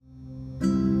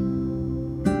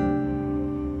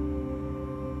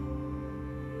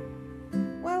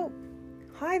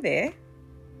there.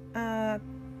 That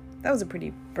was a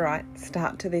pretty bright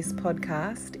start to this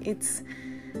podcast. It's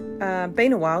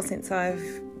been a while since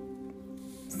I've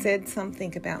said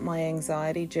something about my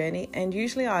anxiety journey, and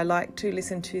usually I like to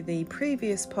listen to the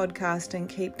previous podcast and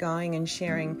keep going and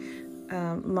sharing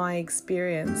my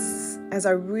experience, as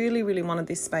I really, really wanted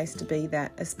this space to be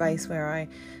that, a space where I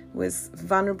was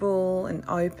vulnerable and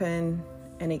open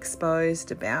and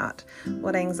exposed about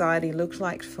what anxiety looked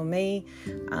like for me,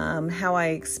 how I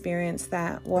experienced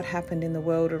that, what happened in the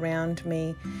world around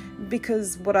me.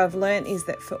 Because what I've learned is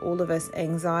that for all of us,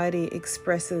 anxiety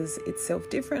expresses itself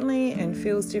differently and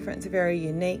feels different. It's very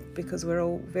unique because we're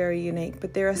all very unique.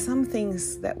 But there are some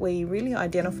things that we really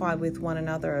identify with one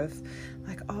another of,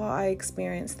 like, oh, I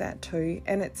experienced that too.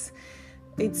 And it's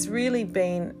really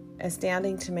been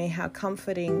astounding to me how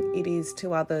comforting it is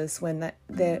to others when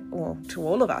to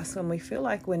all of us, when we feel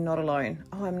like we're not alone.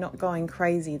 Oh, I'm not going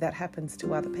crazy. That happens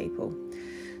to other people.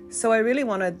 So I really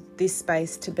wanted this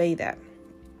space to be that.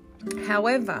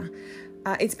 However,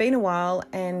 it's been a while,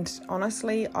 and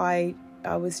honestly, I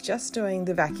was just doing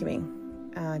the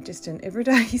vacuuming, just an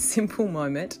everyday simple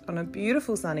moment on a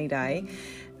beautiful sunny day,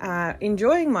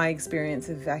 enjoying my experience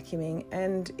of vacuuming,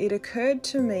 and it occurred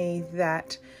to me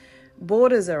that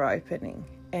borders are opening.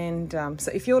 And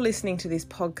so if you're listening to this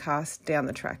podcast down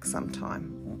the track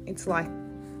sometime, it's like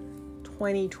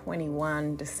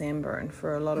 2021 December, and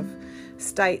for a lot of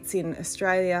states in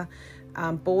Australia,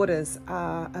 borders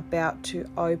are about to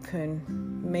open,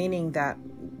 meaning that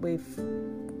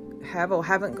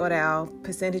haven't got our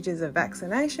percentages of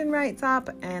vaccination rates up,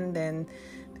 and then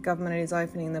the government is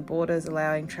opening the borders,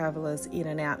 allowing travellers in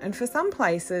and out. And for some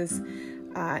places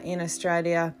in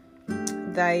Australia,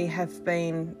 they have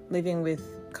been living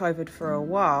with COVID for a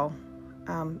while,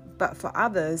 but for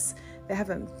others, there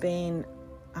haven't been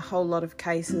a whole lot of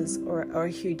cases or a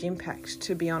huge impact,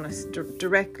 to be honest,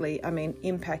 directly. I mean,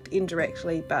 impact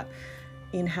indirectly, but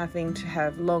in having to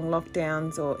have long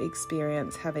lockdowns or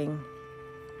experience having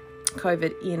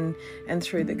COVID in and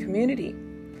through the community.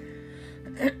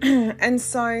 And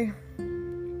so,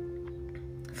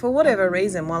 for whatever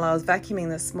reason, while I was vacuuming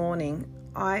this morning,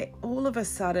 I all of a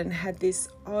sudden had this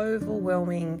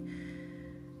overwhelming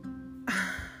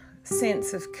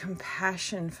sense of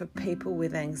compassion for people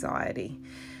with anxiety,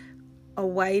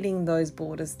 awaiting those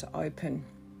borders to open.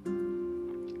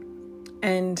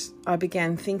 And I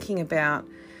began thinking about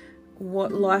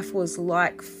what life was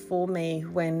like for me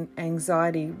when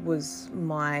anxiety was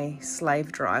my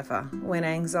slave driver, when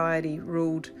anxiety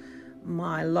ruled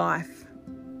my life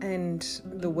and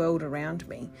the world around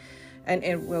me. And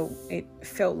it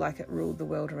felt like it ruled the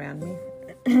world around me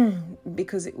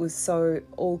because it was so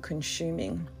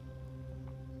all-consuming.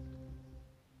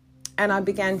 And I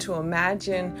began to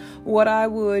imagine what I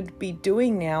would be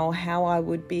doing now, how I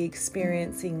would be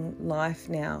experiencing life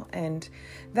now. And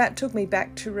that took me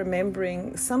back to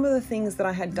remembering some of the things that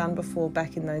I had done before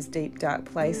back in those deep, dark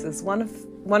places.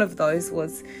 One of those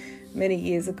was many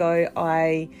years ago,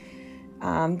 I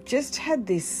just had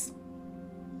this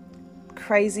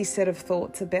crazy set of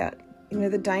thoughts about,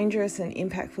 the dangerous and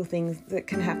impactful things that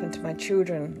can happen to my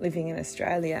children living in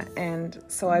Australia. And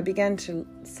so I began to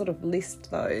sort of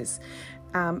list those.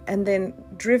 And then,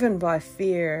 driven by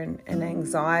fear and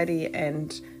anxiety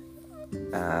and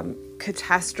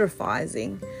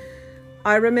catastrophizing,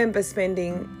 I remember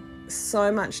spending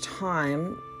so much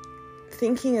time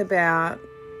thinking about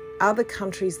other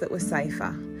countries that were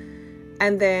safer,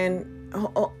 and then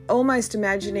almost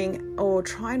imagining or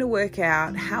trying to work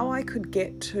out how I could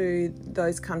get to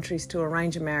those countries to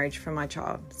arrange a marriage for my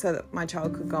child so that my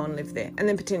child could go and live there, and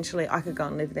then potentially I could go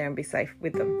and live there and be safe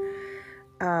with them.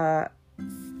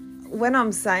 When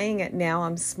I'm saying it now,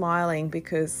 I'm smiling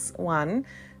because, one,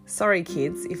 sorry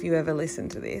kids, if you ever listen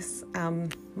to this,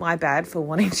 my bad for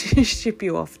wanting to ship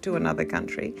you off to another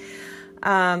country.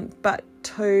 But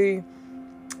two,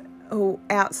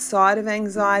 outside of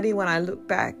anxiety, when I look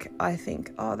back, I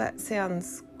think, oh, that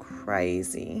sounds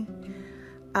crazy.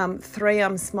 Three,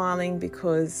 I'm smiling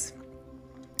because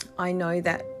I know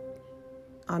that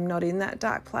I'm not in that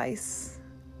dark place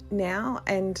now,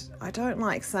 and I don't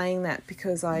like saying that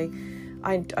because I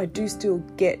do still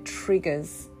get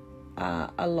triggers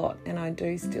a lot, and I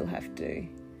do still have to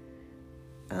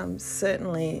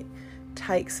certainly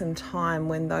take some time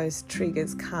when those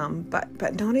triggers come,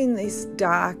 but not in this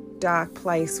dark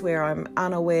place where I'm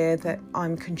unaware that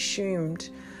I'm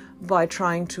consumed by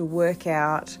trying to work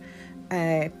out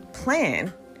a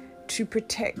plan to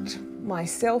protect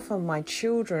myself and my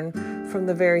children from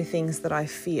the very things that I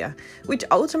fear, which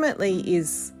ultimately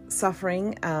is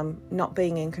suffering, not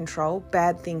being in control,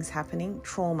 bad things happening,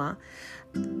 trauma,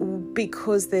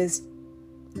 because there's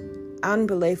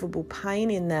unbelievable pain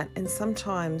in that, and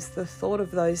sometimes the thought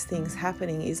of those things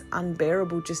happening is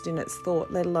unbearable just in its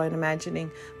thought, let alone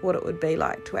imagining what it would be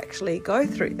like to actually go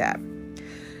through that.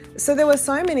 So there were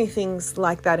so many things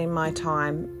like that in my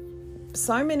time,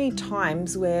 so many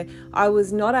times where I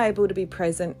was not able to be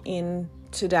present in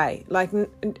today, like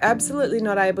absolutely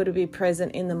not able to be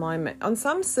present in the moment. On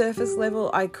some surface level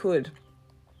I could,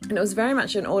 and it was very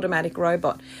much an automatic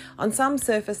robot. On some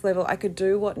surface level I could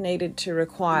do what needed to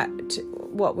require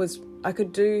I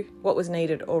could do what was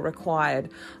needed or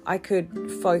required. I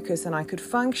could focus and I could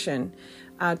function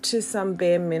to some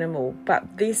bare minimal,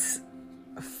 but this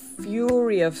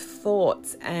fury of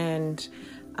thoughts and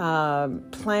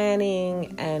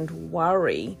planning and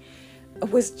worry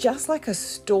was just like a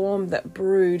storm that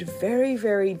brewed very,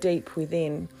 very deep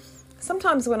within.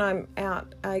 Sometimes when I'm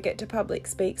out, I get to public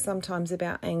speak sometimes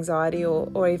about anxiety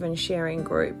or even sharing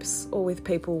groups or with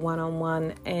people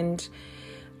one-on-one. And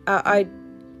I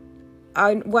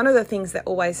one of the things that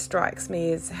always strikes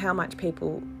me is how much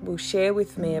people will share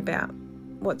with me about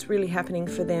what's really happening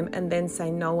for them and then say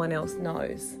no one else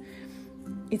knows.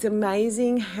 It's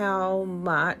amazing how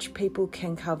much people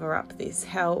can cover up this,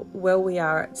 how well we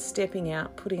are at stepping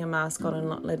out, putting a mask on and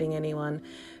not letting anyone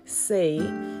see.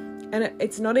 And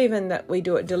it's not even that we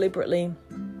do it deliberately.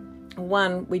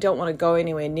 One, we don't want to go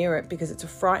anywhere near it because it's a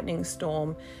frightening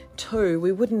storm. Two,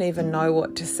 we wouldn't even know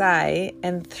what to say.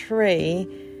 And three,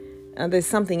 there's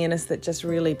something in us that just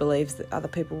really believes that other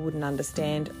people wouldn't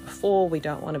understand. 4, we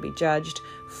don't want to be judged.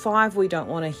 5, we don't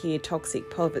want to hear toxic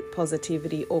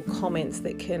positivity or comments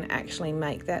that can actually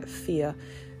make that fear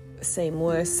seem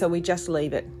worse. So we just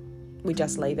leave it.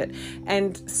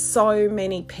 And so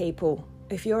many people,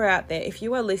 if you're out there, if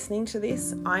you are listening to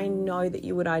this, I know that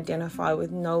you would identify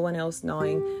with no one else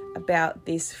knowing about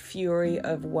this fury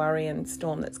of worry and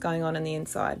storm that's going on in the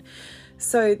inside.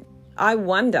 So I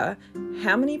wonder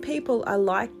how many people are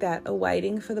like that, are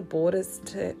waiting for the borders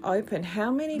to open.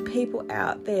 How many people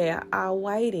out there are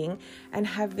waiting and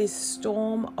have this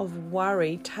storm of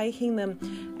worry taking them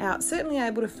out, certainly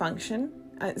able to function.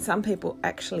 Some people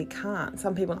actually can't.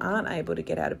 Some people aren't able to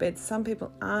get out of bed. Some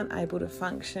people aren't able to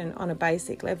function on a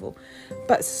basic level.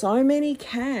 But so many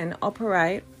can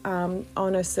operate on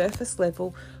a surface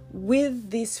level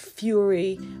with this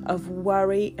fury of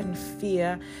worry and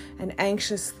fear and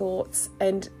anxious thoughts.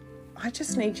 And I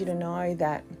just need you to know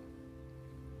that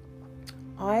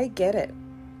I get it.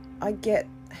 I get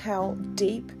how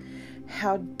deep,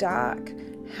 how dark,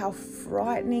 how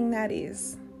frightening that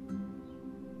is.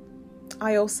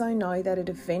 I also know that it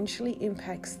eventually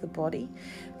impacts the body,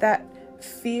 that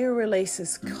fear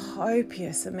releases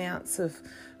copious amounts of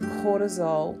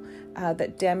cortisol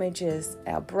that damages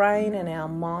our brain and our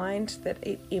mind, that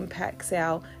it impacts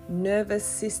our nervous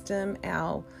system,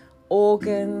 our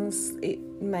organs, it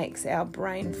makes our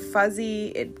brain fuzzy,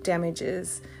 it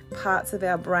damages parts of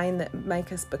our brain that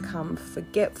make us become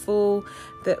forgetful,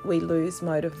 that we lose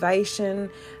motivation,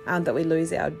 that we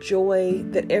lose our joy,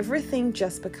 that everything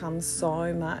just becomes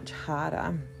so much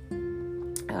harder.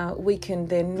 We can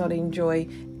then not enjoy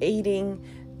eating.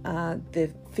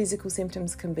 The physical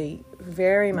symptoms can be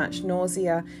very much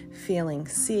nausea, feeling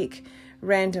sick,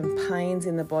 random pains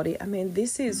in the body. I mean,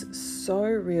 this is so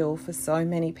real for so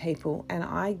many people, and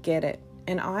I get it.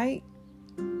 And I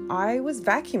was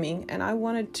vacuuming and I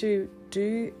wanted to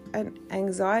do an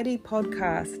anxiety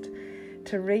podcast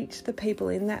to reach the people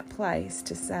in that place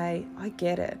to say, I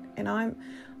get it. And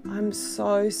I'm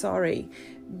so sorry,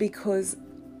 because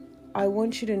I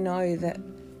want you to know that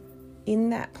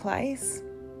in that place,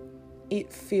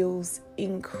 it feels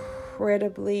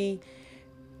incredibly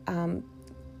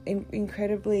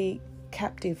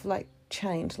captive, like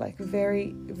chained, like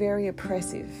very, very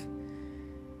oppressive.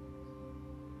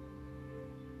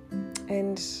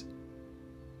 And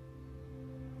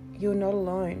you're not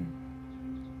alone.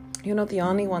 You're not the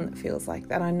only one that feels like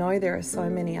that. I know there are so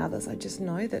many others. I just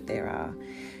know that there are.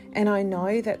 And I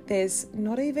know that there's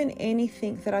not even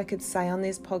anything that I could say on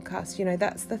this podcast. You know,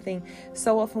 that's the thing.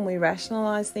 So often we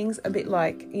rationalize things a bit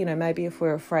like, you know, maybe if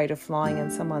we're afraid of flying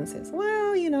and someone says,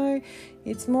 well, you know,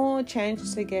 it's more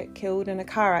chance to get killed in a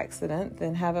car accident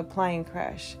than have a plane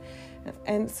crash.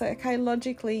 And so, okay,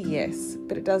 logically, yes,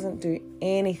 but it doesn't do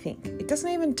anything. It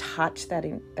doesn't even touch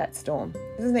that storm.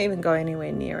 It doesn't even go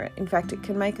anywhere near it. In fact, it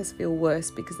can make us feel worse,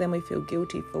 because then we feel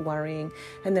guilty for worrying,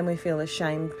 and then we feel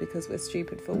ashamed because we're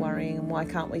stupid for worrying, and why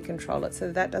can't we control it?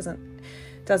 So that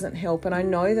doesn't help. And I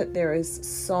know that there is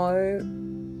so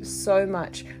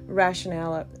much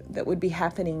rationale that would be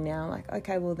happening now, like,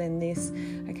 okay, well then this,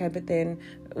 okay, but then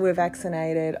we're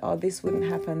vaccinated, oh, this wouldn't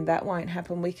happen, that won't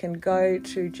happen. We can go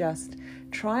to just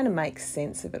trying to make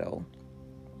sense of it all.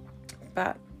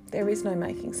 but there is no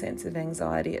making sense of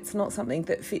anxiety. It's not something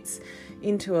that fits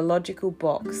into a logical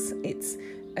box. It's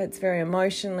very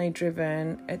emotionally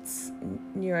driven. It's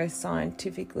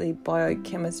neuroscientifically,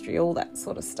 biochemistry, all that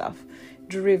sort of stuff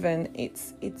driven.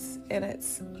 It's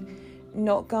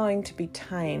not going to be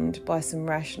tamed by some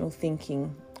rational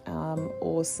thinking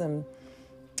or some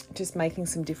just making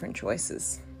some different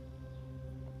choices.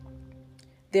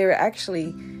 There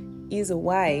actually is a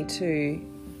way to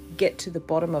get to the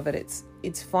bottom of it.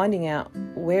 It's finding out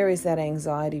where is that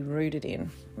anxiety rooted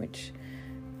in, which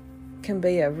can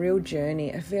be a real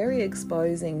journey, a very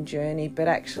exposing journey. But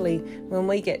actually, when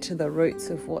we get to the roots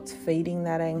of what's feeding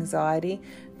that anxiety,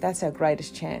 that's our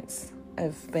greatest chance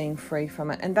of being free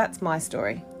from it. And that's my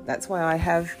story. That's why I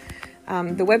have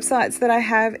the websites that I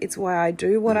have. It's why I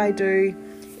do what I do.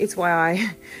 It's why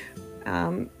I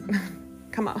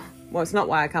come up. Well, it's not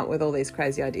why I come up with all these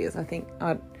crazy ideas. I think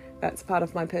that's part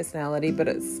of my personality, but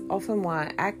it's often why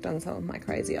I act on some of my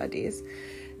crazy ideas.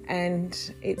 And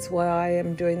it's why I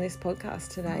am doing this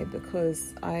podcast today,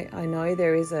 because I know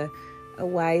there is a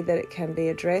way that it can be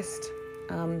addressed,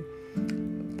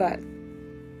 but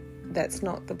that's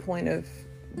not the point of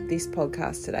this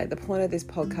podcast today. The point of this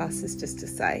podcast is just to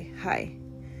say, hey,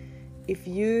 if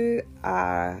you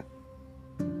are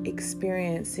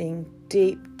experiencing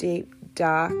deep,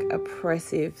 dark,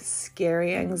 oppressive,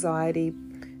 scary anxiety,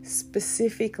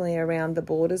 specifically around the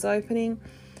borders opening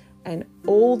and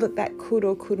all that could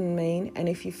or couldn't mean, and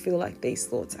if you feel like these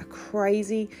thoughts are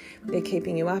crazy, they're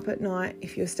keeping you up at night,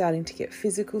 if you're starting to get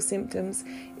physical symptoms,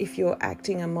 if you're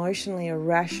acting emotionally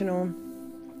irrational,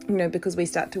 because we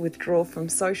start to withdraw from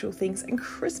social things, and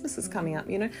Christmas is coming up,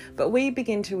 but we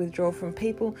begin to withdraw from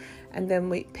people, and then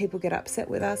people get upset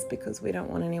with us because we don't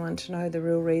want anyone to know the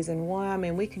real reason why. I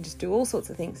mean, we can just do all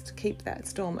sorts of things to keep that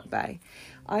storm at bay.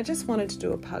 I just wanted to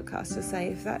do a podcast to say,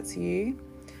 if that's you,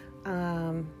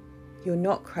 you're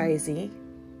not crazy,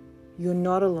 you're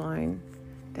not alone.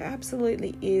 There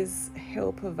absolutely is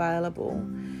help available,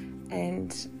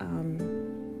 and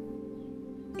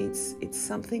it's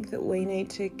something that we need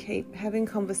to keep having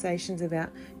conversations about,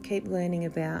 keep learning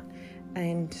about,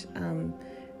 and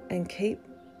keep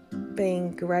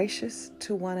being gracious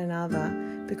to one another,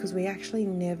 because we actually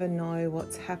never know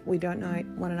what's happened. We don't know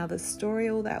one another's story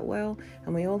all that well,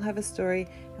 and we all have a story,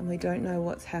 and we don't know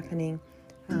what's happening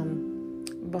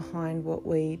behind what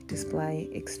we display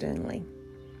externally.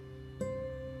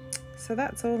 So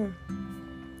that's all.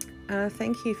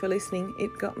 Thank you for listening. It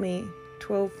got me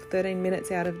 12-13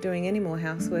 minutes out of doing any more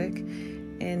housework,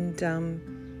 and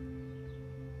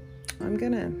I'm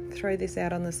going to throw this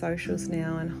out on the socials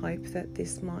now and hope that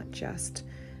this might just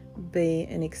be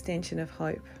an extension of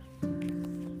hope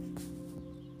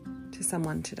to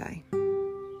someone today.